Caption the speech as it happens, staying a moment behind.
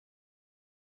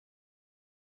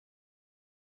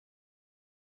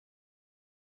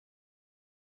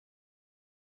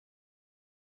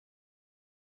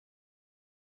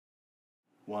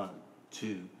1,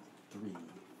 2, 3,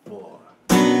 4.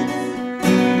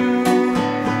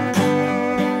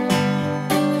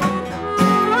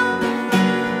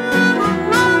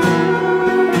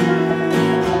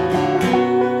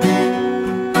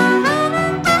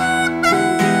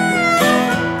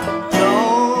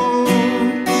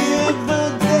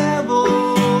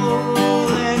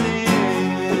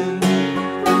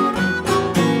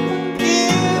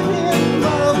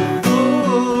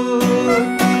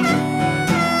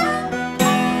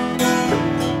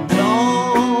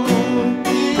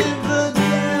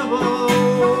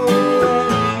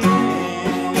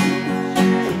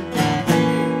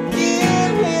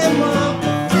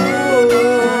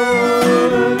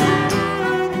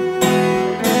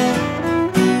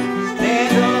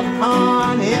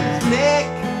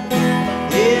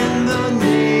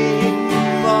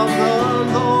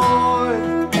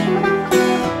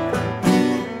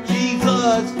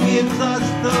 Gives us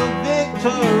the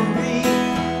victory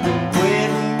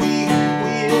when we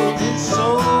wield his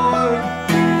sword.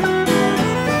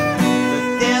 The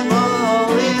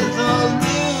devil is a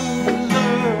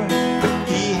loser.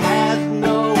 He has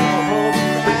no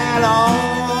hope at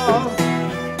all.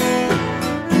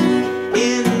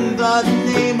 In the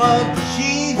name of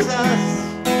Jesus,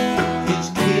 his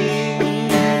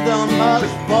kingdom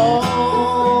must fall.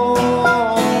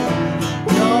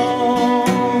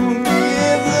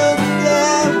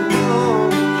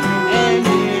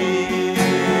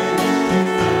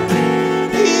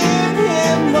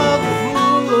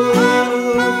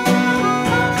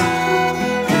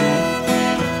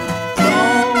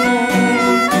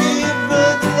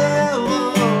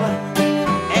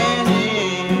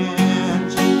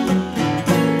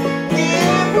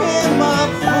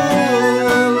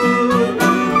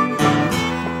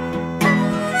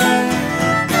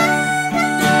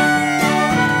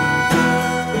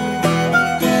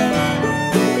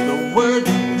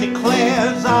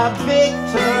 Declares our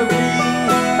victory.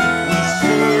 We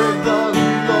serve the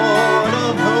Lord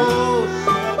of hosts.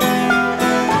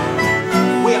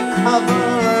 We're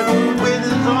covered with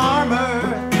his armor,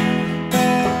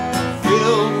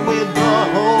 filled with the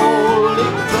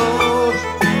Holy Ghost.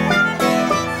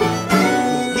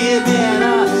 He's given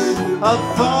us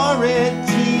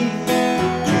authority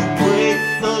to break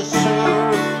the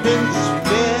serpent's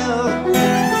spell.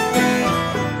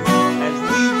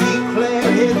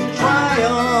 His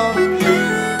triumph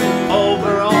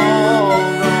over all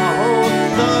the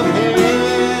hosts of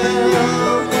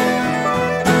hell.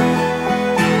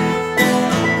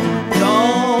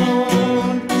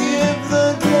 Don't give the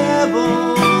devil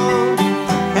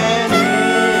an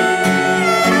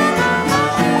inch.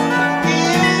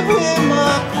 Give him a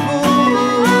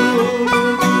fool.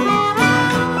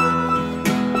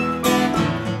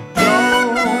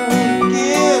 Don't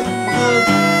give the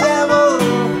devil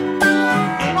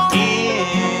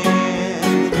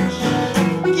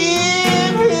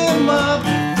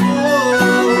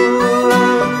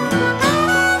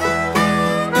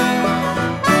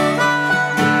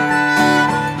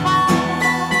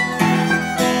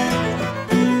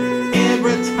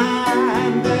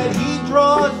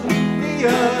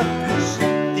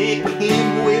stick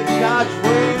him with God's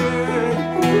word.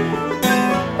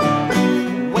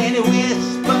 When he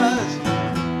whispers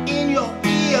in your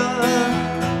ear,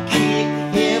 kick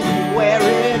him where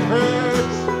it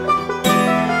hurts.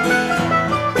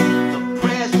 The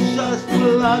precious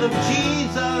blood of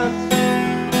Jesus